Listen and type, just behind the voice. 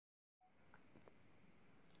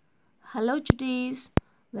Hello chutties,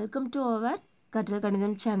 welcome to our கற்றல்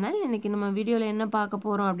கணிதம் channel. இன்னைக்கு நம்ம வீடியோல என்ன பார்க்க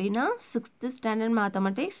போறோம் அப்படினா 6th standard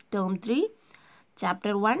mathematics term 3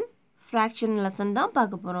 chapter 1 fraction lesson தான்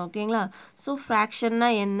பார்க்க போறோம். ஓகேங்களா? So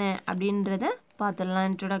fractionனா என்ன அப்படின்றத பார்த்தறலாம்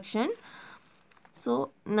introduction. So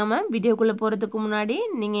நம்ம வீடியோக்குள்ள போறதுக்கு முன்னாடி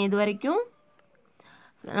நீங்க இதுவரைக்கும்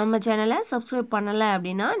நம்ம சேனலை சப்ஸ்கிரைப் பண்ணல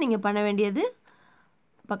அப்படினா நீங்க பண்ண வேண்டியது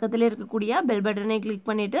பக்கத்துல இருக்கக்கூடிய பெல் பட்டனை கிளிக்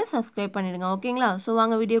பண்ணிட்டு சப்ஸ்கிரைப் பண்ணிடுங்க. ஓகேங்களா? சோ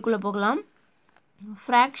வாங்க வீடியோக்குள்ள போகலாம்.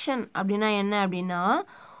 ஃபிராக்ஷன் அப்படினா என்ன அப்படினா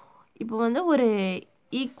இப்போ வந்து ஒரு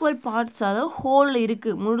ஈக்குவல் பார்ட்ஸ் அதாவது ஹோல்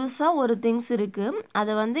இருக்கு. முழுசா ஒரு திங்ஸ் இருக்கு.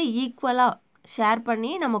 அத வந்து ஈக்குவலா ஷேர்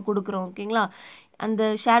பண்ணி நம்ம கொடுக்கிறோம். ஓகேங்களா?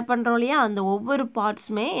 அந்த ஷேர் பண்றோம்லையா அந்த ஒவ்வொரு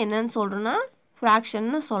பார்ட்ஸ்மே என்னன்னு சொல்றோம்னா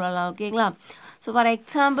ஃபிராக்ஷன்னு சொல்லலாம். ஓகேங்களா? சோ ஃபார்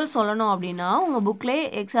எக்ஸாம்பிள் சொல்லணும் அப்படினா உங்க புக்ல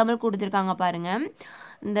எக்ஸாம்பிள் கொடுத்திருக்காங்க பாருங்க.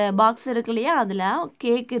 இந்த பாக்ஸ் இருக்கு இல்லையா அதுல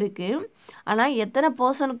கேக் இருக்கு. ஆனா எத்தனை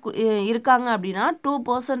பர்சன் இருக்காங்க அப்படினா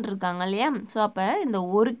 2% இருக்காங்க இல்லையா? சோ அப்ப இந்த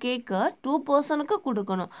ஒரு கேக்க 2%க்கு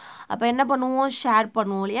கொடுக்கணும். அப்ப என்ன பண்ணுவோம்? ஷேர்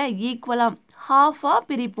பண்ணுவோம் இல்லையா? ஈக்குவலா ஹாஃபா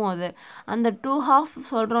பிரிப்போம் அது. அந்த 2 half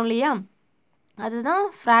சொல்றோம் இல்லையா? அதுதான்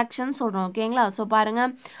ஃபிராக்ஷன் சொல்றோம். ஓகேங்களா? சோ பாருங்க.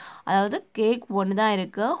 அதாவது கேக் 1 தான்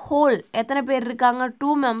இருக்கு. ஹோல் எத்தனை பேர் இருக்காங்க?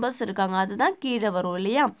 2 மெம்பர்ஸ் இருக்காங்க. அதுதான் கீழ வரும்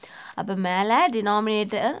இல்லையா? அப்ப மேல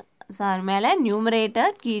டினாமினேட்டர் மேல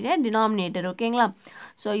நியூமரேட்டர் கீழே டினாமினேட்டர். ஓகேங்களா?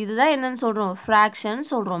 சோ இதுதான் என்னன்னு சொல்றோம்? ஃபிராக்ஷன்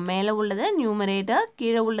சொல்றோம். மேல உள்ளது நியூமரேட்டர்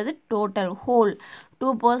கீழே உள்ளது டோட்டல் ஹோல்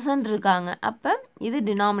 2% இருக்காங்க. அப்ப இது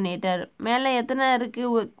டினாமினேட்டர். மேல எத்தனை இருக்கு?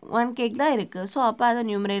 1 கேக் தான் இருக்கு. சோ அப்ப அத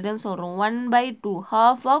நியூமரேட்டர்னு சொல்றோம். 1/2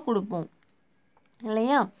 ஹாஃபா கொடுப்போம்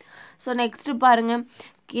இல்லையா? சோ நெக்ஸ்ட் பாருங்க.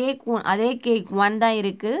 கேக் அதே கேக் 1 தான்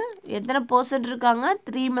இருக்கு. எத்தனை பர்சன்ட் இருக்காங்க?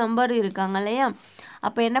 3 மெம்பர் இருக்காங்க இல்லையா?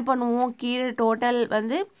 அப்ப என்ன பண்ணுவோம்? கீழே டோட்டல்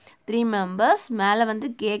வந்து 3 மெம்பர்ஸ், மேல வந்து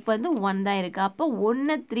கேக் வந்து 1 தான் இருக்கு. அப்ப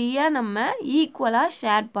 1 3 நம்ம ஈக்குவலா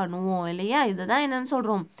ஷேர் பண்ணுவோம் இல்லையா? இதுதான் என்னன்னு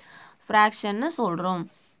சொல்றோம்? ஃபிராக்ஷன்னு சொல்றோம்.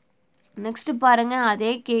 நெக்ஸ்ட் பாருங்க.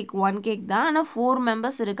 அதே கேக் 1 கேக் தான். ஆனா 4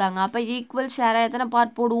 மெம்பர்ஸ் இருக்காங்க. அப்ப ஈக்குவல் ஷேரா எத்தனை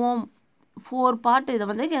பார்ட் போடுவோம்? 4 பார்ட் இத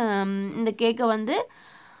வந்து இந்த கேக்க வந்து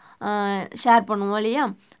ஷேர் பண்ணுவோம் இல்லையா?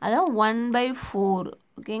 அதான் 1/4.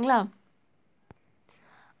 ஓகேங்களா?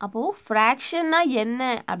 அப்போ ஃபிராக்ஷன்னா என்ன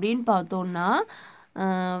அப்படின்னு பார்த்தோம்னா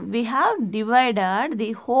we have divided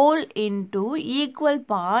the whole into equal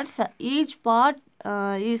parts. Each part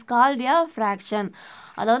is called a fraction.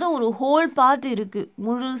 அதாவது ஒரு ஹோல் பார்ட் இருக்கு.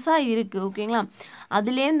 முழுசா இருக்கு. ஓகேங்களா?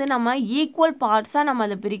 அதுலேருந்து நம்ம ஈக்குவல் பார்ட்ஸா நம்ம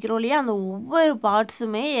அதை பிரிக்கிறோம் இல்லையா? அந்த ஒவ்வொரு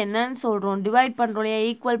பார்ட்ஸுமே என்னன்னு சொல்றோம்? டிவைட் பண்றோம் இல்லையா?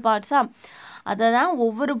 ஈக்குவல் பார்ட்ஸா அதை தான்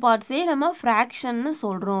ஒவ்வொரு பார்ட்ஸையும் நம்ம ஃபிராக்ஷன்னு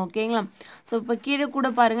சொல்றோம். ஓகேங்களா? ஸோ இப்போ கீழே கூட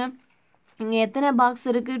பாருங்க. இங்கே எத்தனை பாக்ஸ்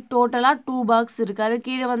இருக்குது? டோட்டலாக 2 பாக்ஸ் இருக்குது. அது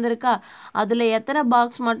கீழே வந்திருக்கா? அதில் எத்தனை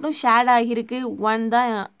பாக்ஸ் மட்டும் ஷேட் ஆகியிருக்கு? 1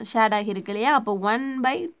 தான் ஷேட் ஆகியிருக்கு இல்லையா? அப்போ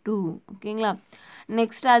 1/2. ஓகேங்களா?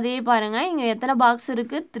 நெக்ஸ்ட் அதே பாருங்கள். இங்கே எத்தனை பாக்ஸ்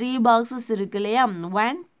இருக்குது? 3 பாக்ஸஸ் இருக்குது இல்லையா?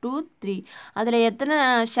 1 2 3. அதில் எத்தனை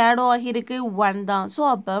ஷேடோ ஆகியிருக்கு? 1 தான். ஸோ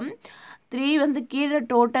அப்போ 3 வந்து கீழே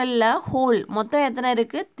டோட்டலில் ஹோல் மொத்தம் எத்தனை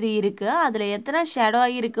இருக்குது? 3 இருக்குது. அதில் எத்தனை ஷேடோ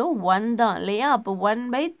ஆகியிருக்கு? 1 தான் இல்லையா? அப்போ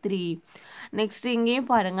 1/3. நெக்ஸ்ட் இங்கேயும்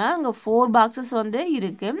பாருங்க. அங்கே 4 பாக்ஸஸ் வந்து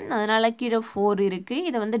இருக்கு. அதனால கீழே 4 இருக்கு.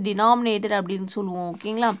 இதை வந்து டினாமினேட்டர் அப்படின்னு சொல்லுவோம்.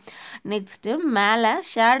 ஓகேங்களா? நெக்ஸ்ட் மேலே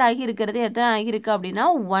ஷேட் ஆகி இருக்கிறது எத்தனை ஆகியிருக்கு அப்படின்னா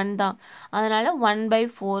 1 தான். அதனால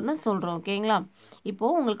 1/4ன்னு சொல்றோம். ஓகேங்களா? இப்போ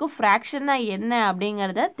உங்களுக்கு ஃபிராக்ஷன்னா என்ன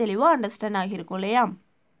அப்படிங்கிறத தெளிவாக அண்டர்ஸ்டாண்ட் ஆகியிருக்கும் இல்லையா?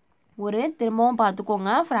 திரும்பவும்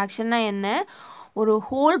பார்த்துக்கோங்க. ஃபிராக்ஷன்னா என்ன? ஒரு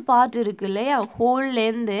ஹோல் பார்ட் இருக்கு இல்லையா?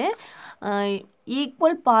 ஹோல்லேருந்து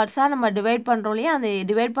ஈக்குவல் பார்ட்ஸாக நம்ம டிவைட் பண்ணுறோம் இல்லையா? அந்த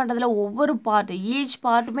டிவைட் பண்ணுறதுல ஒவ்வொரு பார்ட் ஈச்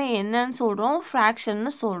பார்ட்டுமே என்னன்னு சொல்கிறோம்?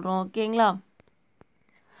 ஃப்ராக்ஷன்னு சொல்கிறோம். ஓகேங்களா?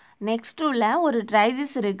 நெக்ஸ்ட் உள்ள ஒரு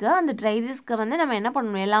ட்ரைசிஸ் இருக்குது. அந்த ட்ரைசிஸ்க்கு வந்து நம்ம என்ன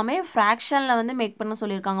பண்ணணும்? எல்லாமே ஃப்ராக்ஷனில் வந்து மேக் பண்ண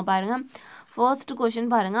சொல்லியிருக்காங்க பாருங்கள். ஃபர்ஸ்ட்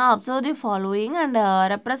கொஷின் பாருங்கள். Observe the following and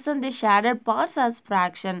represent the shaded parts as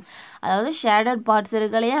fraction. அதாவது ஷேடட் பார்ட்ஸ்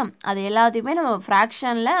இருக்கு இல்லையா? அது எல்லாத்தையுமே நம்ம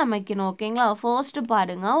ஃப்ராக்ஷனில் அமைக்கணும். ஓகேங்களா? ஃபர்ஸ்ட்டு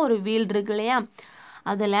பாருங்கள். ஒரு வீல் இருக்கு இல்லையா?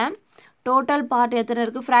 அதில் டோட்டல் பார்ட் எத்தனை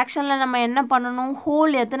இருக்குது? ஃப்ராக்ஷனில் நம்ம என்ன பண்ணணும்?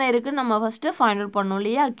 ஹோல் எத்தனை இருக்குதுன்னு நம்ம ஃபஸ்ட்டு ஃபைண்ட் அவுட் பண்ணணும்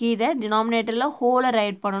இல்லையா? கீழே டினாமினேட்டரில் ஹோலை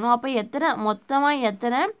ரைட் பண்ணணும். அப்போ எத்தனை மொத்தமாக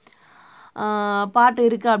எத்தனை பார்ட்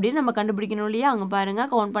இருக்குது அப்படின்னு நம்ம கண்டுபிடிக்கணும் இல்லையா? அங்கே பாருங்கள்.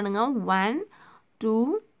 கவுண்ட் பண்ணுங்கள். 1 2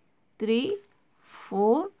 3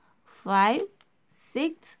 4 5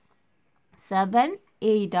 6 7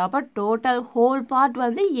 8. அப்போ டோட்டல் ஹோல் பார்ட்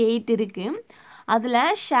வந்து 8 இருக்குது. அதில்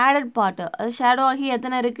ஷேடட் பார்ட்டு அது ஷேடோ ஆகி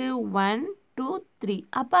எத்தனை இருக்குது? 1 2 3.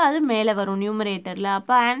 அப்போ அது மேலே வரும் நியூமரேட்டரில்.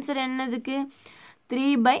 அப்போ ஆன்சர் என்னதுக்கு?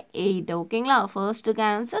 3/8. ஓகேங்களா? ஃபர்ஸ்ட்டுக்கு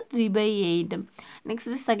ஆன்சர் 3/8.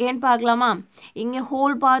 நெக்ஸ்ட் செகண்ட் பார்க்கலாமா? இங்கே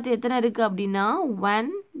ஹோல் பார்ட் எத்தனை இருக்குது அப்படின்னா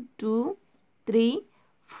 1 2 3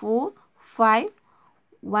 4 5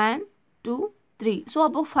 1 2 3. ஸோ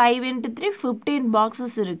அப்போ 5 into 3 15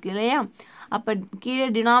 பாக்ஸஸ் இருக்குது இல்லையா? அப்போ கீழே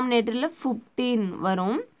டினாமினேட்டரில் 15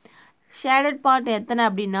 வரும். ஷேடட் பார்ட் எத்தனை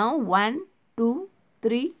அப்படின்னா 1 2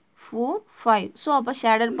 3 4 5. ஸோ அப்போ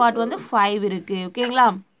ஷேடட் பார்ட் வந்து 5 இருக்குது. ஓகேங்களா?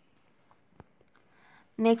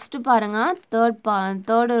 நெக்ஸ்ட்டு பாருங்கள்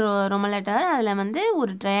தேர்டு ரோமன் லெட்டர். அதில் வந்து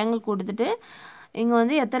ஒரு ட்ரையாங்கிள் கொடுத்துட்டு இங்கே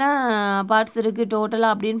வந்து எத்தனை பார்ட்ஸ் இருக்குது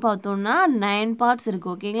டோட்டலாக அப்படின்னு பார்த்தோம்னா 9 பார்ட்ஸ்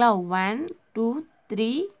இருக்குது. ஓகேங்களா? 1 2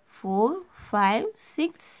 3 4 5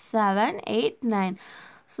 6 7 8 9.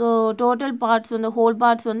 ஸோ டோட்டல் பார்ட்ஸ் வந்து ஹோல்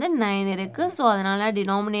பார்ட்ஸ் வந்து 9 இருக்குது. ஸோ அதனால்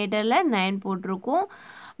டினாமினேட்டரில் 9 போட்டிருக்கோம்.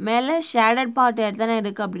 மேலே ஷேடட் பார்ட் எத்தனை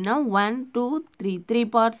இருக்குது அப்படின்னா 1 2 3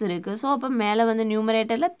 பார்ட்ஸ் இருக்குது. ஸோ அப்போ மேலே வந்து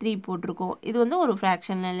நியூமரேட்டரில் 3 போட்டிருக்கோம். இது வந்து ஒரு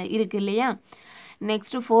ஃப்ராக்ஷனில் இருக்குது இல்லையா?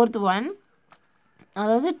 நெக்ஸ்ட்டு ஃபோர்த் ஒன்,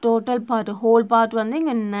 அதாவது டோட்டல் பார்ட் ஹோல் பார்ட் வந்து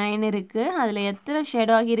இங்கே 9 இருக்குது. அதில் எத்தனை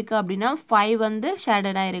ஷேடோ ஆகி இருக்குது அப்படின்னா 5 வந்து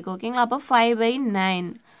ஷேடடாக இருக்குது. ஓகேங்களா? அப்போ 5/9.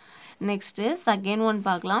 நெக்ஸ்ட்டு செகண்ட் ஒன்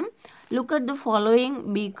பார்க்கலாம். Look at the following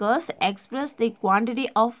beakers. Express the quantity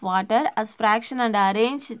of water as fraction and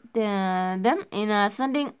arrange them in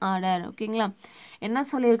ascending order. ஓகேங்களா? என்ன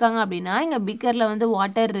சொல்லியிருக்காங்க அப்படின்னா இங்கே பீக்கரில் வந்து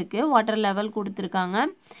வாட்டர் இருக்குது. வாட்டர் லெவல் கொடுத்துருக்காங்க.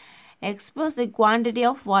 Express the quantity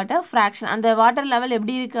of water fraction. அந்த வாட்டர் லெவல்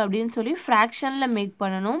எப்படி இருக்குது அப்படின்னு சொல்லி ஃப்ராக்ஷனில் மேக்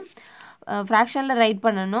பண்ணணும், ஃப்ராக்ஷனில் ரைட்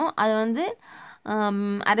பண்ணணும். அது வந்து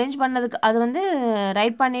அரேஞ்ச் பண்ணதுக்கு அது வந்து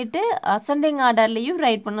ரைட் பண்ணிவிட்டு அசெண்டிங் ஆர்டர்லேயும்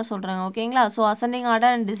ரைட் பண்ண சொல்கிறாங்க. ஓகேங்களா? ஸோ அசெண்டிங்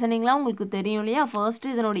ஆர்டர் அண்ட் டிசெண்டிங்லாம் உங்களுக்கு தெரியும் இல்லையா?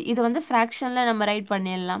 ஃபர்ஸ்ட்டு இது வந்து ஃப்ராக்ஷனில் நம்ம ரைட்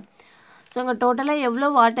பண்ணிடலாம். ஸோ இங்கே டோட்டலாக எவ்வளோ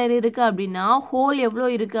வாட்டர் இருக்குது அப்படின்னா ஹோல் எவ்வளோ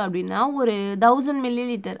இருக்குது அப்படின்னா ஒரு 1000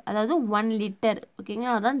 ml, அதாவது 1 லிட்டர்.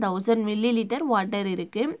 ஓகேங்களா? அதான் 1000 ml வாட்டர்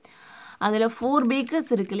இருக்குது. அதில் 4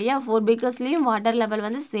 பேக்கர்ஸ் இருக்கு இல்லையா? 4 பேக்கர்ஸ்லேயும் வாட்டர் லெவல்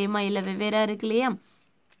வந்து சேமாக இல்லை, வெவ்வேறாக இருக்கு இல்லையா?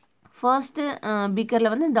 ஃபர்ஸ்ட்டு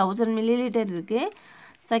பீக்கரில் வந்து 1000 ml இருக்குது.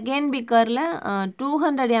 செகண்ட் பீக்கரில்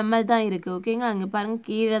 200 ml தான் இருக்குது. ஓகேங்களா? அங்கே பாருங்கள்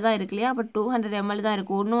கீழே தான் இருக்கு இல்லையா? அப்போ 200 ml தான்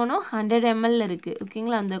இருக்குது. ஒன்றும் 100 ml இருக்குது.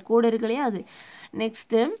 ஓகேங்களா? அந்த கோடு இருக்கு இல்லையா? அது.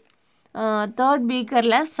 நெக்ஸ்ட்டு தேர்ட்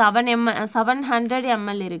பீக்கரில் 700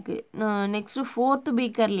 ml இருக்குது. Next fourth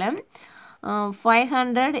பீக்கரில்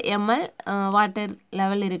 500 ml water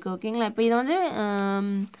level இருக்குது. ஓகேங்களா? இப்போ இதை வந்து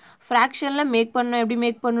ஃப்ராக்ஷனில் மேக் பண்ணணும். எப்படி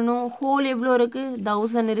மேக் பண்ணணும்? ஹோல் எவ்வளோ இருக்குது?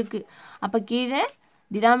 1000 இருக்குது. அப்போ கீழே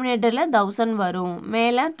டினாமினேட்டரில் 1000 வரும்.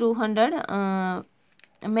 மேலே 200,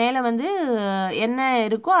 மேலே வந்து என்ன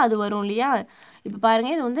இருக்கோ அது வரும் இல்லையா? இப்போ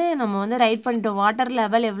பாருங்கள், இது வந்து நம்ம வந்து ரைட் பண்ணிட்டோம். வாட்டர்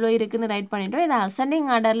லெவல் எவ்வளோ இருக்குதுன்னு ரைட் பண்ணிட்டோம். இதை அசெண்டிங்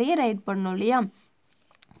ஆர்டர்லேயே ரைட் பண்ணணும் இல்லையா?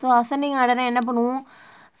 ஸோ அசெண்டிங் ஆர்டரை என்ன பண்ணுவோம்?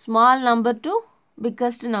 Small number to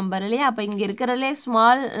biggest number இல்லையா? அப்போ இங்கே இருக்கிறதுலே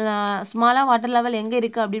ஸ்மாலாக வாட்டர் லெவல் எங்கே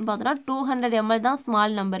இருக்குது அப்படின்னு பார்த்தோன்னா 200 ml தான்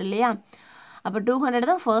ஸ்மால் நம்பர் இல்லையா? அப்போ 200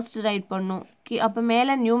 தான் ஃபர்ஸ்ட் ரைட் பண்ணும். அப்போ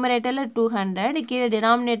மேலே நியூமரேட்டரில் 200, கீழே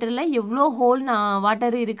டினாமினேட்டரில் எவ்வளோ ஹோல்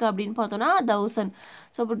வாட்டர் இருக்குது அப்படின்னு பார்த்தோன்னா 1000.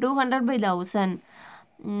 ஸோ இப்போ 200/1000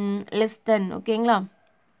 லெஸ் தென். ஓகேங்களா?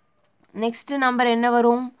 நெக்ஸ்ட்டு நம்பர் என்ன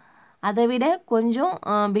வரும்? அதை விட கொஞ்சம்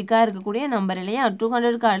பிக்காக இருக்கக்கூடிய நம்பர் இல்லையா?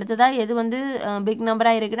 200க்கு அடுத்ததாக எது வந்து பிக்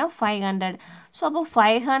நம்பராக இருக்குன்னா 500. ஸோ அப்போ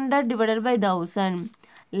 500/1000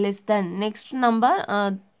 less than. Next number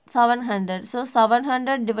 700. So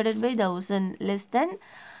 700/1000 less than.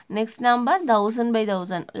 Next number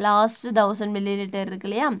 1000/1000. Last 1000 ml இருக்கு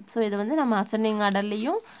இல்லையா? ஸோ இதை வந்து நம்ம அசெண்டிங்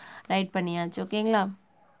ஆர்டர்லேயும் ரைட் பண்ணியாச்சு. ஓகேங்களா?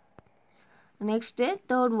 Next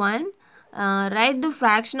third one, right the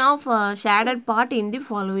fraction of shaded part in the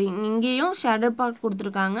following. இங்கேயும் ஷேடட் பார்ட்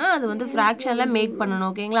கொடுத்துருக்காங்க. அது வந்து ஃப்ராக்ஷனில் மேக் பண்ணணும்.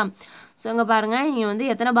 ஓகேங்களா? ஸோ இங்கே பாருங்கள், இங்கே வந்து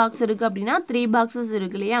எத்தனை பாக்ஸ் இருக்குது அப்படின்னா 3 பாக்ஸஸ்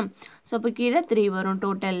இருக்குது இல்லையா? ஸோ இப்போ கீழே 3 வரும்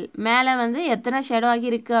டோட்டல். மேலே வந்து எத்தனை ஷேடோ ஆகி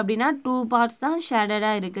இருக்குது அப்படின்னா 2 பார்ட்ஸ் தான்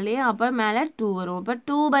ஷேடடாக இருக்குது இல்லையா? அப்போ மேலே 2 வரும். அப்போ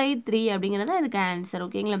 2/3 அப்படிங்கிறது அதுக்கு ஆன்சர்.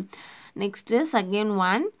 ஓகேங்களா? நெக்ஸ்ட்டு செகண்ட்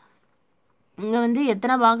ஒன், இங்கே வந்து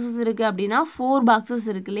எத்தனை பாக்ஸஸ் இருக்குது அப்படின்னா 4 பாக்ஸஸ்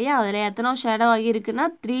இருக்குது இல்லையா? அதில் எத்தனை ஷேடோ ஆகி இருக்குன்னா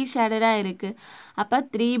 3 ஷேடடாக இருக்குது. அப்போ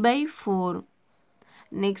 3/4.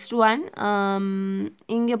 நெக்ஸ்ட் ஒன்,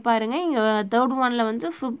 இங்கே பாருங்கள், இங்கே தேர்ட் ஒனில் வந்து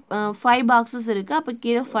 5 பாக்ஸஸ் இருக்குது. அப்போ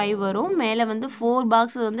கீழே 5 வரும். மேலே வந்து 4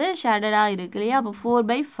 பாக்ஸஸ் வந்து ஷேடடாக இருக்குது இல்லையா? அப்போ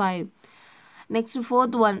 4/5. Next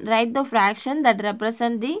fourth one, right the fraction that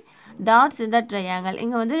represent the dots இந்த ட்ரையாங்கல்.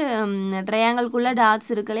 இங்கே வந்து ட்ரையாங்கல்குள்ளே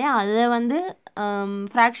டாட்ஸ் இருக்கு இல்லையா? அதை வந்து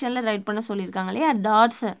ஃப்ராக்ஷனில் ரைட் பண்ண சொல்லியிருக்காங்க இல்லையா?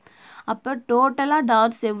 டாட்ஸு. அப்போ டோட்டலாக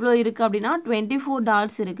டாட்ஸ் எவ்வளோ இருக்குது அப்படின்னா 24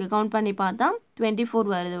 டாட்ஸ் இருக்குது. கவுண்ட் பண்ணி பார்த்தா 24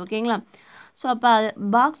 வருது. ஓகேங்களா? ஸோ அப்போ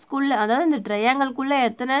பாக்ஸ்குள்ளே, அதாவது இந்த ட்ரையாங்கல்குள்ளே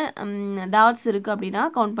எத்தனை டாட்ஸ் இருக்குது அப்படின்னா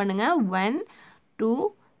கவுண்ட் பண்ணுங்கள். 1 2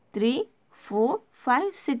 3 4 5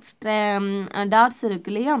 6 டாட்ஸ்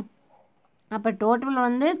இருக்குது இல்லையா? அப்போ டோட்டல்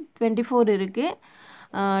வந்து 24 இருக்குது.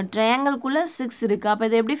 ட்ரையாங்கல்குள்ளே 6 இருக்குது. அப்போ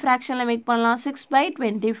இது எப்படி ஃப்ராக்ஷனில் மேக் பண்ணலாம்?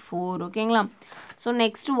 6/24. ஓகேங்களா? So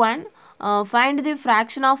next one, find the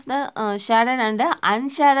fraction of the shaded and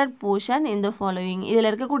unshaded portion in the following. இதில்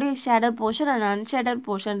இருக்கக்கூடிய shaded portion and unshaded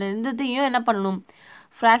portion ரெண்டுத்தையும் என்ன பண்ணணும்,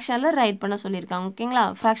 ஃப்ராக்ஷனில் ரைட் பண்ண சொல்லியிருக்காங்க. ஓகேங்களா,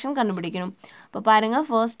 ஃப்ராக்ஷன் கண்டுபிடிக்கணும். இப்போ பாருங்கள்,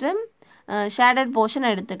 ஃபர்ஸ்ட்டு ஷேடட் போர்ஷன்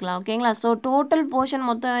எடுத்துக்கலாம். ஓகேங்களா, ஸோ டோட்டல் போர்ஷன்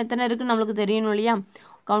மொத்தம் எத்தனை இருக்குன்னு நம்மளுக்கு தெரியணும் இல்லையா.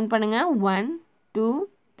 கவுண்ட் பண்ணுங்கள். 1 2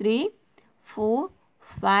 3 4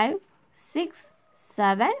 5 6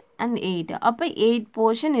 7 and 8. அப்போ 8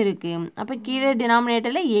 போர்ஷன் இருக்குது. அப்போ கீழே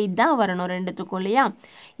டினாமினேட்டரில் 8 தான் வரணும் ரெண்டுத்துக்கும் இல்லையா.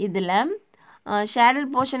 இதில் ஷேடட்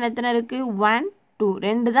போர்ஷன் எத்தனை இருக்குது, 1 2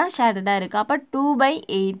 2 தான் ஷேடடாக இருக்குது. அப்போ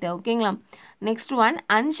 2/8. ஓகேங்களா. Next one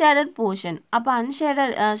unshaded portion. அப்போ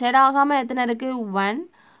ஷேட் ஆகாமல் எத்தனை இருக்குது, 1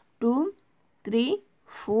 2 3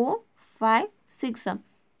 4 5 6.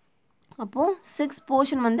 அப்போது 6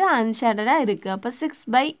 போர்ஷன் வந்து அன்ஷேடடாக இருக்குது. அப்போ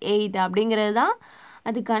 6/8 அப்படிங்கிறது தான்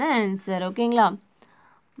அதுக்கான ஆன்சர். ஓகேங்களா.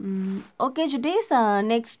 ஓகே சுட்டீஸ்,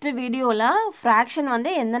 நெக்ஸ்ட் வீடியோவில் ஃப்ராக்ஷன்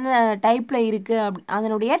வந்து எந்தெந்த டைப்பில் இருக்குது,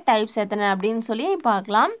 அதனுடைய டைப்ஸ் எத்தனை அப்படின்னு சொல்லி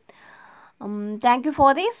பார்க்கலாம். தேங்க்யூ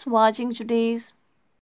ஃபார் திஸ் வாட்சிங் சுட்டீஸ்.